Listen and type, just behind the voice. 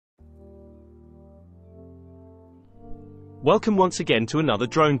Welcome once again to another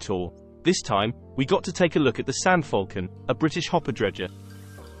drone tour. This time, we got to take a look at the Sand Falcon, a British hopper dredger.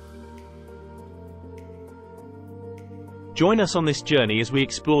 Join us on this journey as we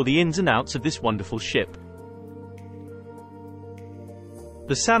explore the ins and outs of this wonderful ship.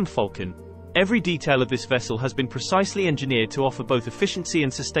 The Sand Falcon. Every detail of this vessel has been precisely engineered to offer both efficiency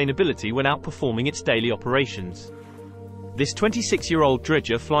and sustainability when outperforming its daily operations. This 26-year-old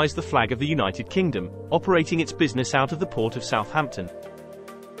dredger flies the flag of the United Kingdom, operating its business out of the port of Southampton.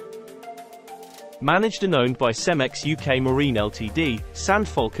 Managed and owned by Cemex UK Marine Ltd, Sand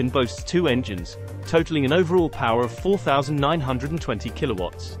Falcon boasts two engines, totaling an overall power of 4,920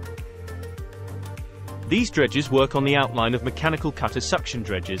 kilowatts. These dredgers work on the outline of mechanical cutter suction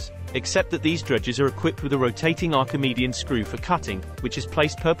dredgers, except that these dredgers are equipped with a rotating Archimedean screw for cutting, which is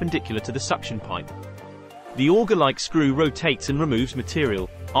placed perpendicular to the suction pipe. The auger-like screw rotates and removes material.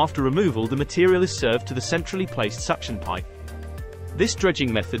 After removal, the material is served to the centrally placed suction pipe. This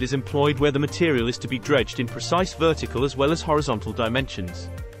dredging method is employed where the material is to be dredged in precise vertical as well as horizontal dimensions.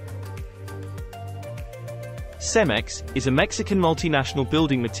 Cemex is a Mexican multinational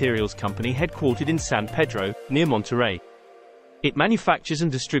building materials company headquartered in San Pedro, near Monterrey. It manufactures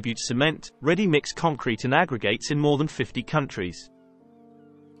and distributes cement, ready-mix concrete and aggregates in more than 50 countries.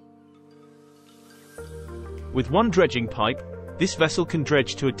 With one dredging pipe, this vessel can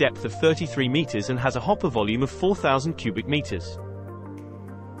dredge to a depth of 33 meters and has a hopper volume of 4,000 cubic meters.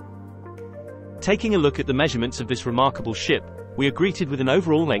 Taking a look at the measurements of this remarkable ship, we are greeted with an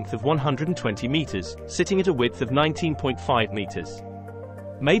overall length of 120 meters, sitting at a width of 19.5 meters.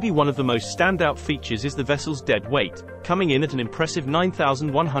 Maybe one of the most standout features is the vessel's dead weight, coming in at an impressive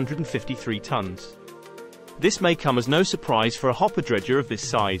 9,153 tons. This may come as no surprise for a hopper dredger of this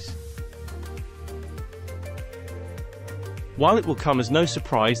size. While it will come as no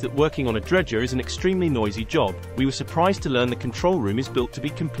surprise that working on a dredger is an extremely noisy job, we were surprised to learn the control room is built to be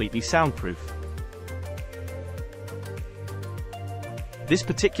completely soundproof. This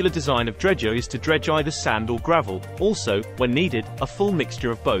particular design of dredger is to dredge either sand or gravel, also, when needed, a full mixture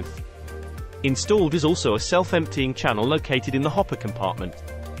of both. Installed is also a self-emptying channel located in the hopper compartment.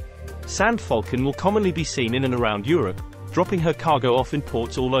 Sand Falcon will commonly be seen in and around Europe, dropping her cargo off in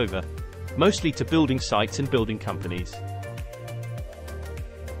ports all over, mostly to building sites and building companies.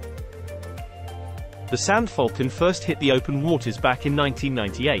 The Sand Falcon first hit the open waters back in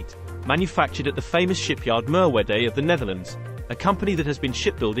 1998, manufactured at the famous shipyard Merwede of the Netherlands, a company that has been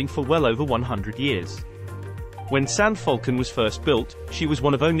shipbuilding for well over 100 years. When Sand Falcon was first built, she was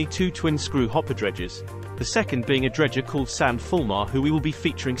one of only two twin-screw hopper dredgers, the second being a dredger called Sand Fulmar, who we will be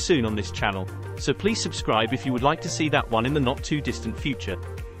featuring soon on this channel, so please subscribe if you would like to see that one in the not-too-distant future.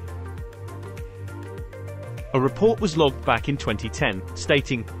 A report was logged back in 2010,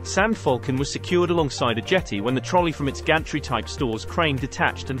 stating, Sand Falcon was secured alongside a jetty when the trolley from its gantry-type stores crane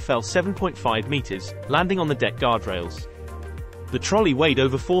detached and fell 7.5 meters, landing on the deck guardrails. The trolley weighed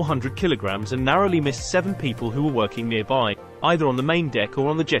over 400 kilograms and narrowly missed 7 people who were working nearby, either on the main deck or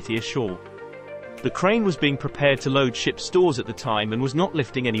on the jetty ashore. The crane was being prepared to load ship stores at the time and was not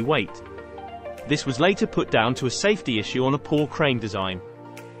lifting any weight. This was later put down to a safety issue on a poor crane design.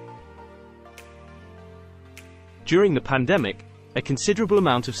 During the pandemic, a considerable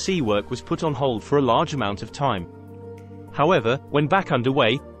amount of sea work was put on hold for a large amount of time. However, when back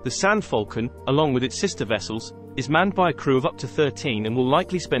underway, the Sand Falcon, along with its sister vessels, is manned by a crew of up to 13 and will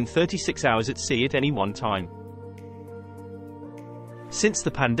likely spend 36 hours at sea at any one time. Since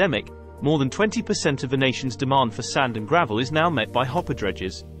the pandemic, more than 20% of the nation's demand for sand and gravel is now met by hopper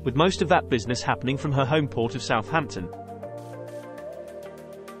dredgers, with most of that business happening from her home port of Southampton.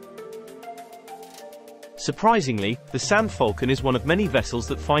 Surprisingly, the Sand Falcon is one of many vessels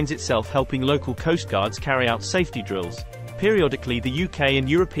that finds itself helping local coast guards carry out safety drills. Periodically, the UK and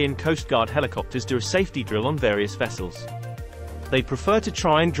European Coast Guard helicopters do a safety drill on various vessels. They prefer to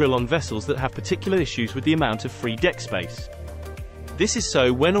try and drill on vessels that have particular issues with the amount of free deck space. This is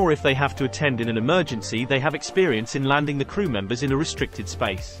so when or if they have to attend in an emergency, they have experience in landing the crew members in a restricted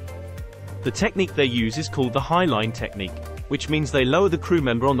space. The technique they use is called the high line technique, which means they lower the crew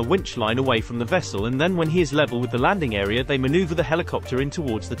member on the winch line away from the vessel, and then when he is level with the landing area, they maneuver the helicopter in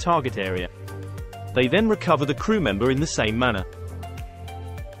towards the target area. They then recover the crew member in the same manner.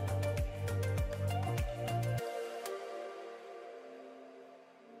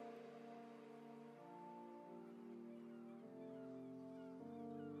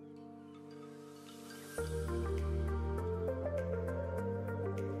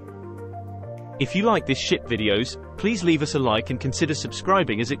 If you like this ship videos, please leave us a like and consider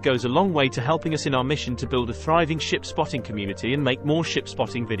subscribing, as it goes a long way to helping us in our mission to build a thriving ship spotting community and make more ship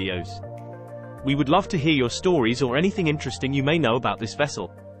spotting videos. We would love to hear your stories or anything interesting you may know about this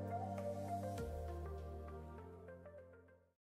vessel.